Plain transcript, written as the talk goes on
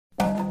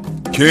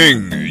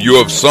King, you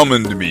have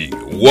summoned me.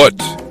 What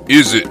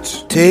is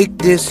it? Take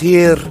this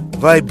here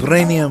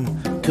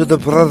vibranium to the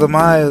Brother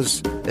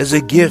Miles as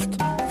a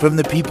gift from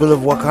the people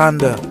of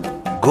Wakanda.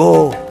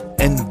 Go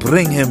and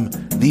bring him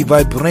the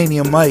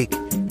vibranium mic.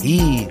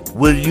 He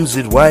will use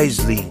it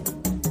wisely.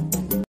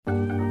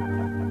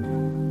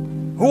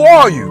 Who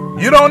are you?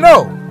 You don't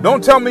know.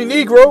 Don't tell me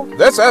Negro.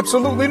 That's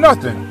absolutely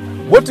nothing.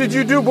 What did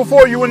you do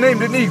before you were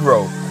named a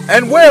Negro?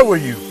 And where were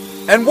you?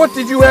 And what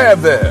did you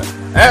have there?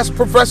 Ask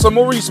Professor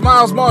Maurice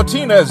Miles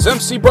Martinez,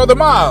 MC Brother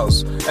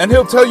Miles, and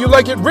he'll tell you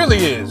like it really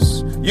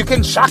is. You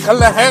can shackle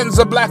the hands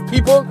of black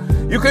people.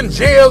 You can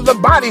jail the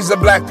bodies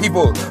of black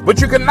people,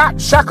 but you cannot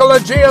shackle or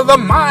jail the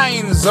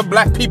minds of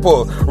black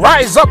people.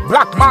 Rise up,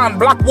 black man,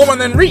 black woman,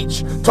 and reach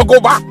to go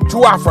back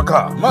to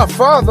Africa. My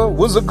father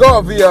was a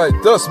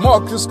Garveyite, thus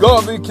Marcus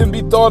Garvey can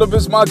be thought of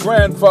as my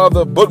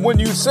grandfather. But when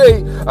you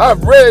say,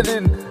 I've read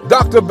in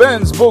Dr.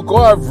 Ben's book,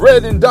 or I've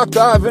read in Dr.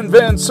 Ivan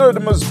Van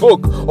Sertima's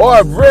book, or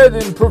I've read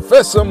in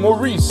Professor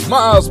Maurice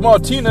Miles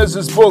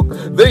Martinez's book,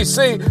 they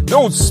say,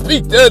 don't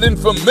speak that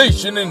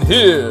information in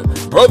here.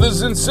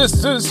 Brothers and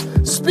sisters,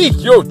 speak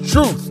your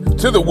truth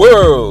to the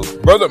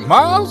world. Brother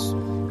Miles,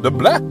 the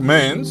black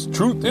man's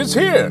truth is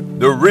here.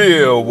 The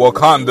Real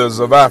Wakandas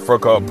of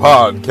Africa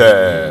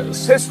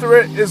podcast.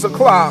 History is a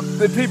clock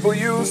that people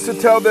use to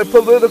tell their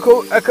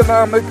political,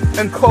 economic,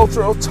 and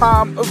cultural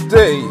time of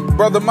day.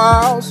 Brother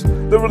Miles,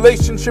 the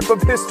relationship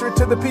of history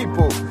to the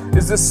people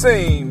is the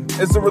same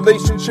as the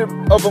relationship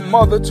of a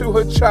mother to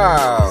her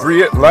child.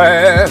 Free at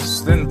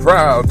last and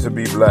proud to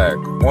be black.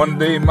 One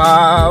day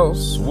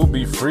Miles will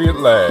be free at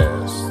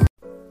last.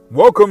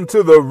 Welcome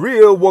to the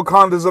Real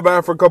Wakandas of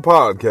Africa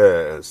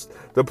podcast,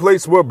 the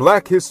place where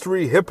black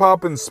history,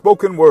 hip-hop, and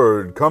spoken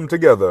word come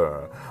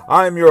together.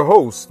 I am your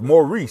host,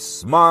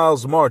 Maurice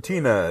Miles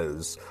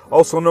Martinez,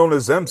 also known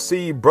as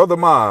MC Brother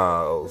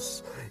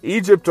Miles.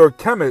 Egypt, or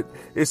Kemet,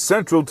 is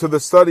central to the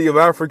study of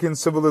African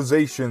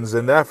civilizations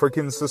and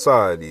African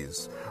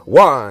societies.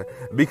 Why?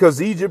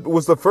 Because Egypt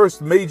was the first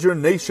major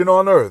nation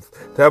on earth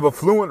to have a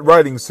fluent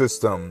writing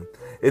system.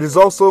 It is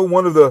also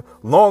one of the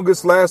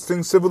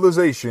longest-lasting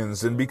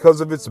civilizations, and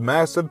because of its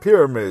massive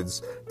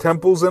pyramids,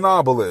 temples, and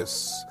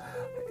obelisks,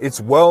 it's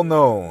well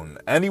known.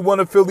 Anyone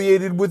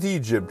affiliated with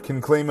Egypt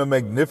can claim a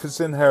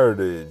magnificent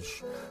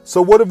heritage.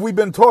 So what have we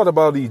been taught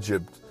about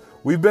Egypt?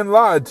 We've been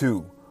lied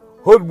to,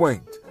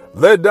 hoodwinked,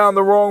 led down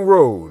the wrong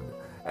road.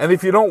 And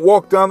if you don't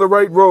walk down the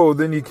right road,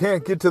 then you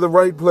can't get to the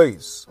right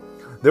place.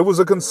 There was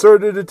a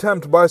concerted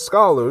attempt by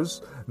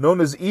scholars,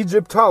 known as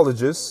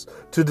Egyptologists,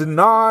 to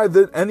deny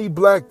that any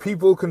black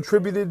people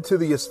contributed to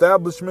the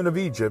establishment of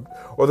Egypt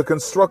or the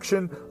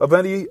construction of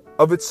any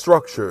of its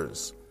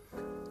structures.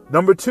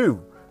 Number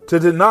 2, to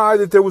deny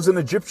that there was an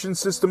Egyptian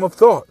system of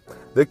thought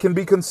that can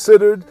be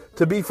considered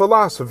to be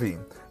philosophy.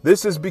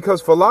 This is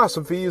because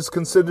philosophy is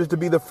considered to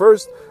be the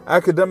first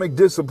academic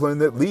discipline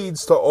that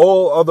leads to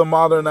all other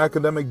modern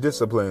academic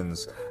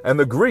disciplines. And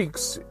the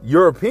Greeks,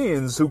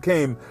 Europeans who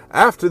came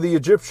after the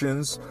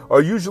Egyptians,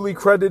 are usually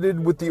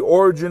credited with the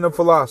origin of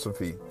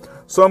philosophy.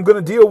 So I'm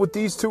going to deal with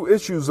these two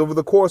issues over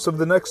the course of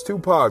the next 2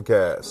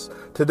 podcasts.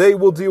 Today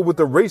we'll deal with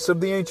the race of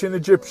the ancient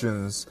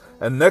Egyptians,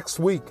 and next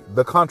week,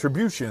 the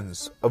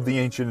contributions of the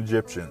ancient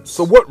Egyptians.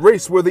 So what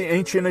race were the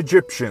ancient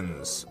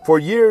Egyptians? For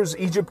years,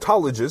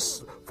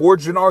 Egyptologists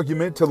forged an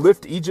argument to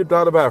lift Egypt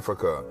out of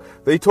Africa.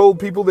 They told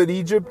people that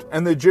Egypt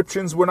and the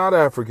Egyptians were not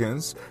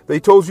Africans. They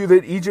told you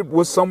that Egypt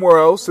was somewhere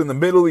else in the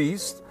Middle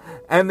East.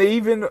 And they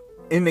even,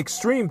 in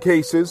extreme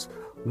cases,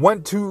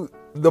 went to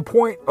the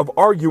point of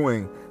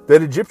arguing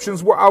that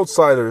Egyptians were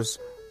outsiders.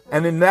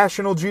 And in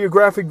National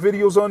Geographic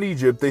videos on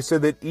Egypt, they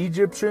said that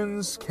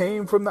Egyptians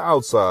came from the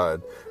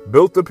outside,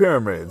 built the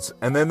pyramids,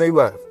 and then they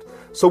left.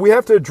 So we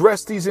have to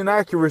address these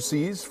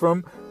inaccuracies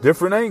from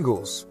different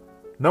angles.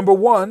 Number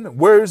 1,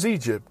 where is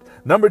Egypt?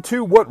 Number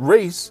 2, what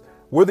race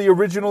were the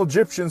original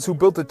Egyptians who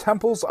built the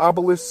temples,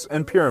 obelisks,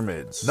 and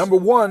pyramids? Number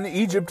 1,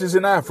 Egypt is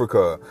in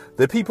Africa.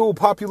 The people who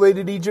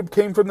populated Egypt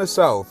came from the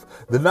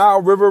south. The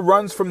Nile River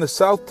runs from the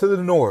south to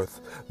the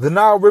north. The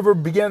Nile River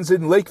begins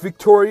in Lake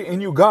Victoria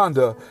in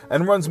Uganda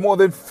and runs more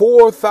than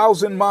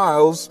 4,000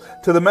 miles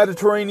to the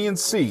Mediterranean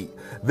Sea.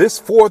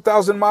 This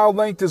 4,000-mile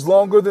length is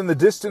longer than the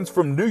distance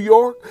from New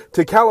York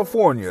to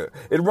California.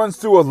 It runs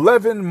through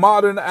 11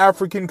 modern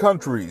African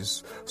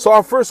countries. So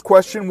our first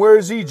question, where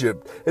is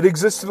Egypt? It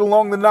existed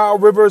along the Nile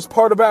River as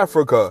part of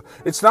Africa.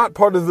 It's not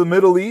part of the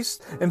Middle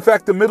East. In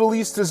fact, the Middle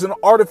East is an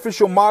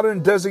artificial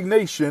modern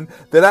designation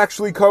that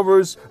actually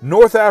covers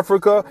North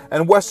Africa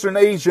and Western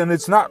Asia, and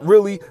it's not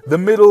really the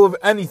middle of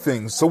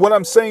anything. So what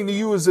I'm saying to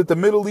you is that the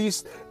Middle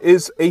East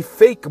is a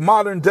fake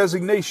modern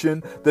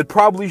designation that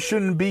probably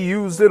shouldn't be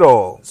used at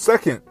all.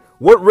 Second,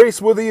 what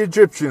race were the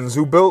Egyptians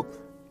who built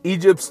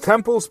Egypt's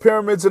temples,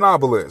 pyramids, and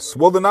obelisks?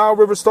 Well, the Nile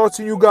River starts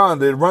in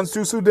Uganda. It runs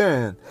through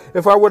Sudan.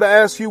 If I were to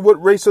ask you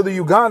what race are the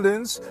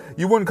Ugandans,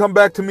 you wouldn't come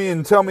back to me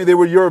and tell me they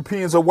were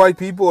Europeans or white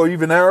people or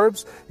even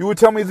Arabs. You would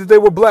tell me that they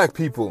were black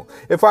people.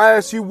 If I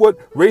asked you what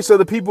race are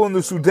the people in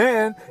the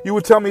Sudan, you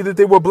would tell me that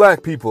they were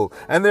black people.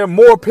 And there are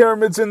more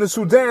pyramids in the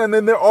Sudan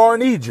than there are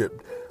in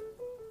Egypt.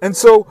 And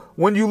so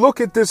when you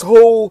look at this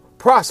whole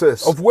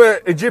process of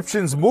where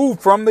Egyptians moved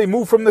from, they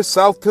moved from the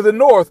south to the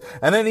north.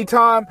 And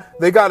anytime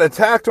they got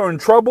attacked or in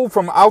trouble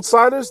from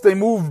outsiders, they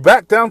moved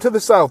back down to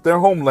the south, their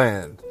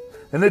homeland.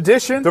 In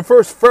addition, the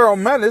first Pharaoh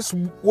Menes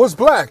was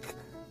black.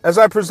 As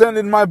I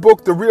presented in my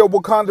book, The Real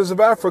Wakandas of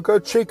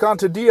Africa, Cheikh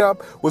Anta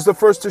Diop was the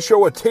first to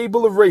show a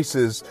table of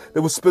races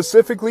that was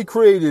specifically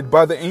created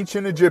by the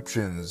ancient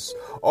Egyptians.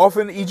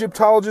 Often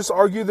Egyptologists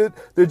argue that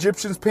the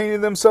Egyptians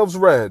painted themselves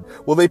red.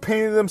 Well, they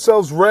painted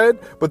themselves red,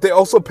 but they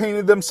also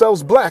painted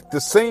themselves black,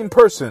 the same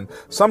person.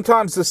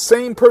 Sometimes the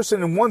same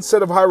person in one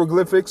set of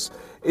hieroglyphics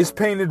is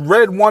painted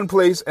red one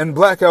place and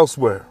black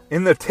elsewhere.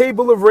 In the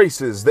table of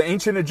races, the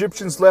ancient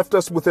Egyptians left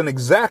us with an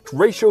exact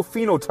racial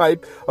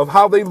phenotype of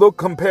how they look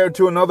compared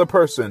to another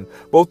person.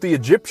 Both the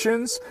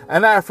Egyptians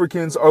and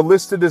Africans are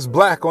listed as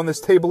black on this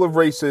table of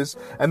races,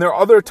 and there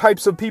are other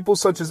types of people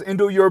such as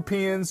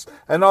Indo-Europeans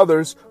and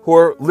others who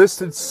are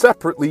listed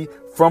separately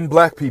from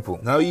black people.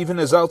 Now, even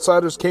as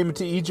outsiders came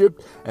into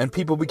Egypt and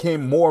people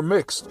became more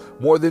mixed,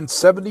 more than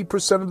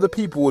 70% of the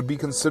people would be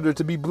considered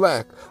to be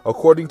black,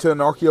 according to an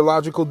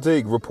archaeological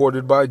dig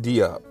reported by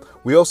Diop.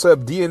 We also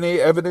have DNA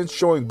evidence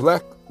showing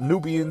black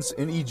Nubians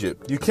in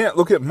Egypt. You can't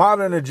look at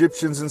modern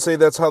Egyptians and say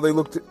that's how they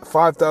looked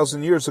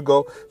 5,000 years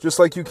ago, just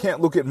like you can't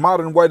look at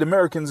modern white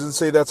Americans and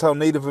say that's how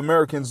Native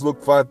Americans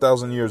looked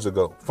 5,000 years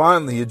ago.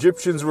 Finally,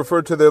 Egyptians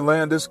referred to their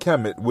land as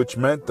Kemet, which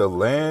meant the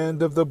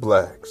land of the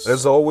blacks.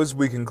 As always,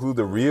 we conclude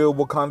the Real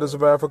Wakandas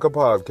of Africa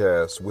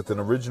podcast with an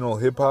original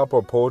hip-hop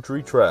or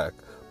poetry track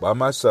by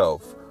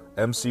myself,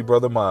 MC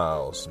Brother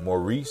Miles,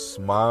 Maurice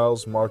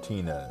Miles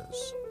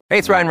Martinez. Hey,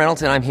 it's Ryan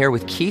Reynolds, and I'm here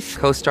with Keith,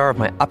 co-star of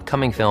my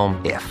upcoming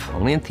film, If,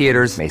 only in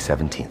theaters May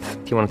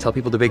 17th. Do you want to tell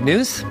people the big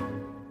news?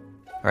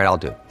 All right, I'll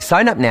do it.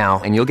 Sign up now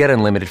and you'll get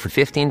unlimited for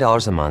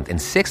 $15 a month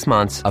and 6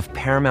 months of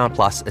Paramount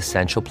Plus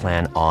Essential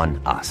Plan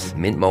on us.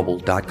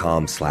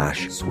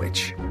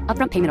 MintMobile.com/switch.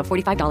 Upfront payment of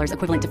 $45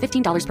 equivalent to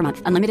 $15 per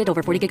month. Unlimited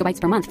over 40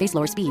 gigabytes per month. Face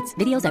lower speeds.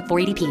 Videos at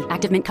 480p.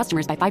 Active Mint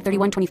customers by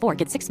 531.24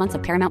 get 6 months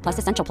of Paramount Plus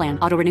Essential Plan.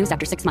 Auto renews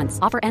after 6 months.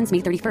 Offer ends May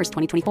 31st,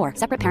 2024.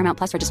 Separate Paramount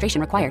Plus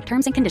registration required.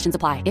 Terms and conditions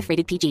apply if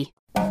rated PG.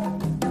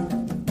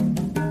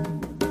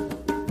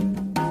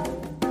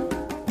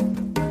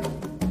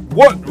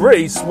 What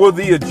race were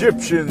the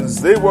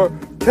Egyptians? They were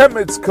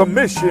Kemet's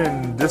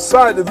commission,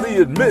 decidedly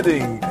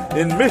admitting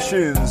in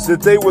missions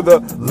that they were the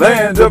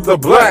land of the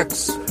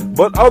blacks.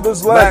 But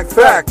others lacked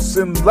facts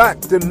and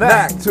lacked a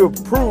knack to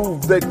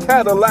prove that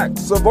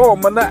Cadillacs of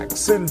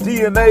almanacs and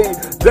DNA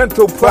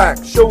dental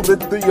plaques show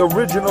that the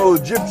original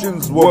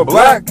Egyptians were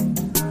black.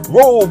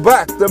 Roll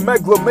back the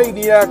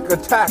megalomaniac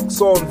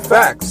attacks on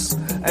facts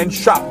and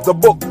shop the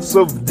books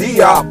of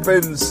Diop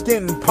and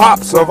skin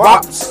pops of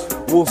ops.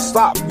 Will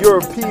stop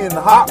European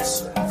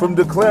hops from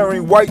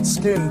declaring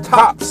white-skinned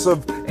tops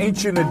of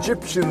ancient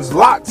Egyptians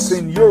lots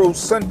in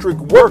Eurocentric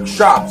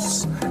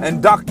workshops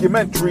and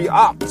documentary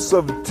ops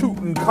of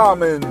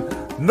Tutankhamun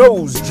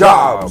nose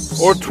jobs,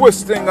 or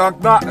twisting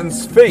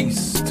Akhenaten's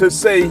face to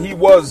say he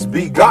was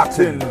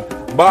begotten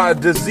by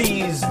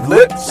diseased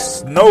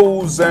lips,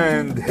 nose,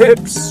 and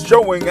hips,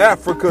 showing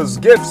Africa's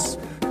gifts.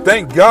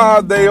 Thank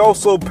God they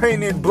also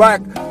painted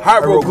black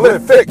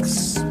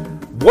hieroglyphics.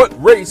 What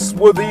race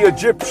were the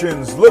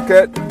Egyptians? Look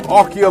at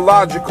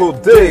archaeological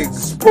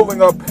digs,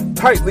 pulling up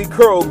tightly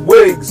curled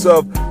wigs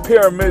of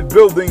pyramid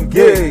building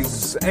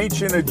gigs.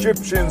 Ancient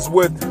Egyptians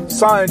with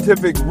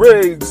scientific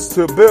rigs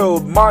to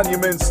build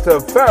monuments to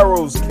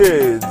Pharaoh's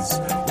kids.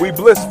 We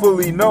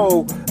blissfully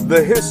know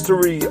the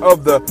history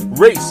of the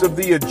race of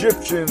the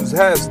Egyptians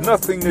has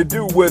nothing to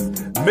do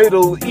with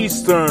Middle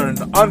Eastern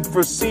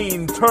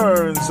unforeseen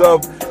turns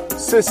of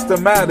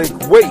systematic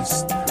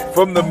waste.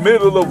 From the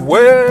middle of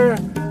where?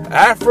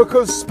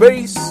 Africa's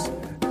space?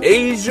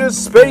 Asia's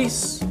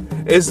space?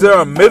 Is there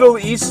a Middle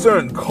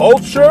Eastern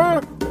culture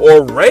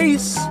or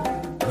race?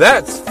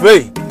 That's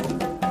fake.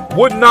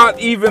 Would not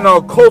even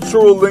our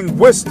cultural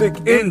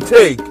linguistic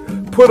intake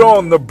put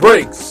on the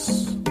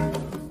brakes?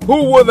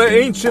 Who were the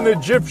ancient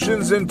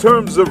Egyptians in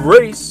terms of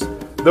race?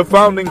 The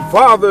founding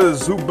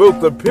fathers who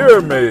built the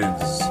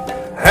pyramids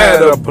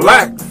had a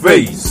black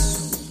face.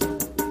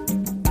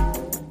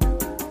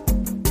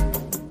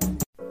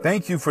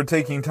 Thank you for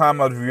taking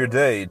time out of your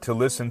day to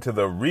listen to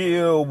the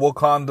Real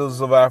Wakandas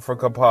of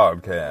Africa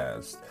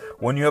podcast.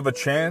 When you have a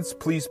chance,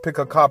 please pick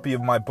a copy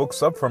of my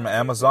books up from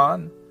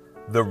Amazon.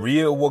 The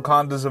Real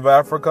Wakandas of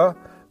Africa,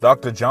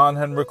 Dr. John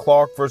Henrik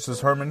Clarke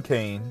versus Herman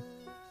Cain.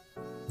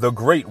 The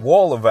Great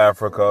Wall of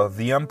Africa,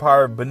 the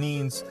Empire of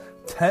Benin's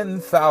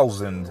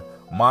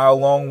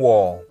 10,000-mile-long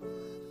wall.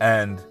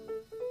 And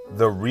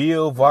The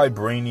Real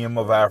Vibranium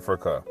of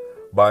Africa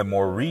by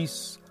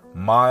Maurice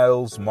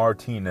Miles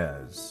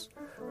Martinez.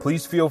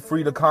 Please feel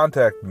free to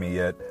contact me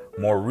at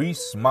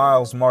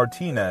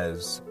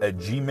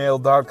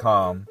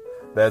mauricemilesmartinez@gmail.com.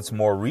 That's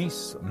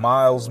Maurice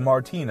Miles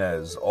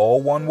Martinez,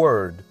 all one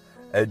word,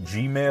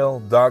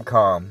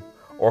 @gmail.com,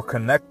 or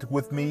connect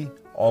with me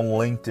on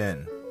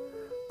LinkedIn.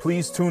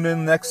 Please tune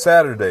in next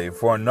Saturday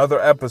for another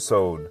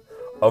episode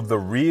of the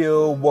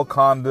Real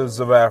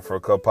Wakandas of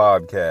Africa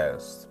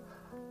podcast.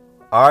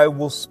 I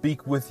will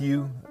speak with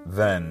you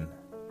then.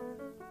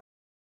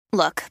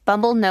 Look,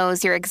 Bumble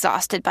knows you're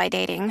exhausted by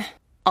dating.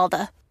 All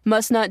the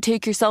must not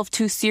take yourself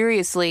too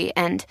seriously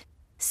and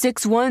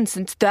 6'1"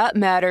 since that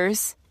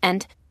matters.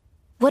 And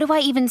what do I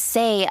even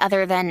say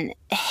other than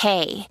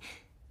hey?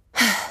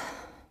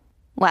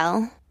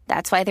 Well,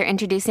 that's why they're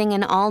introducing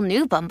an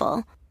all-new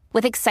Bumble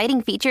with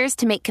exciting features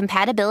to make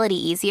compatibility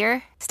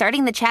easier,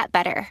 starting the chat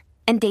better,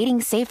 and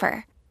dating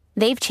safer.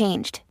 They've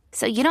changed,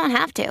 so you don't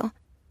have to.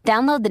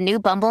 Download the new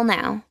Bumble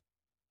now.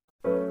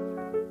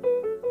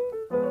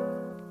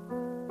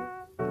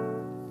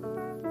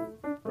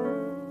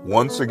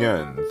 Once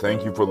again,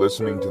 thank you for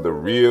listening to the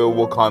Real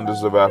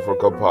Wakandas of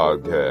Africa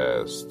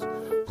podcast.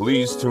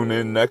 Please tune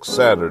in next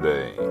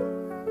Saturday.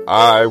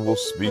 I will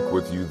speak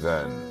with you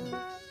then.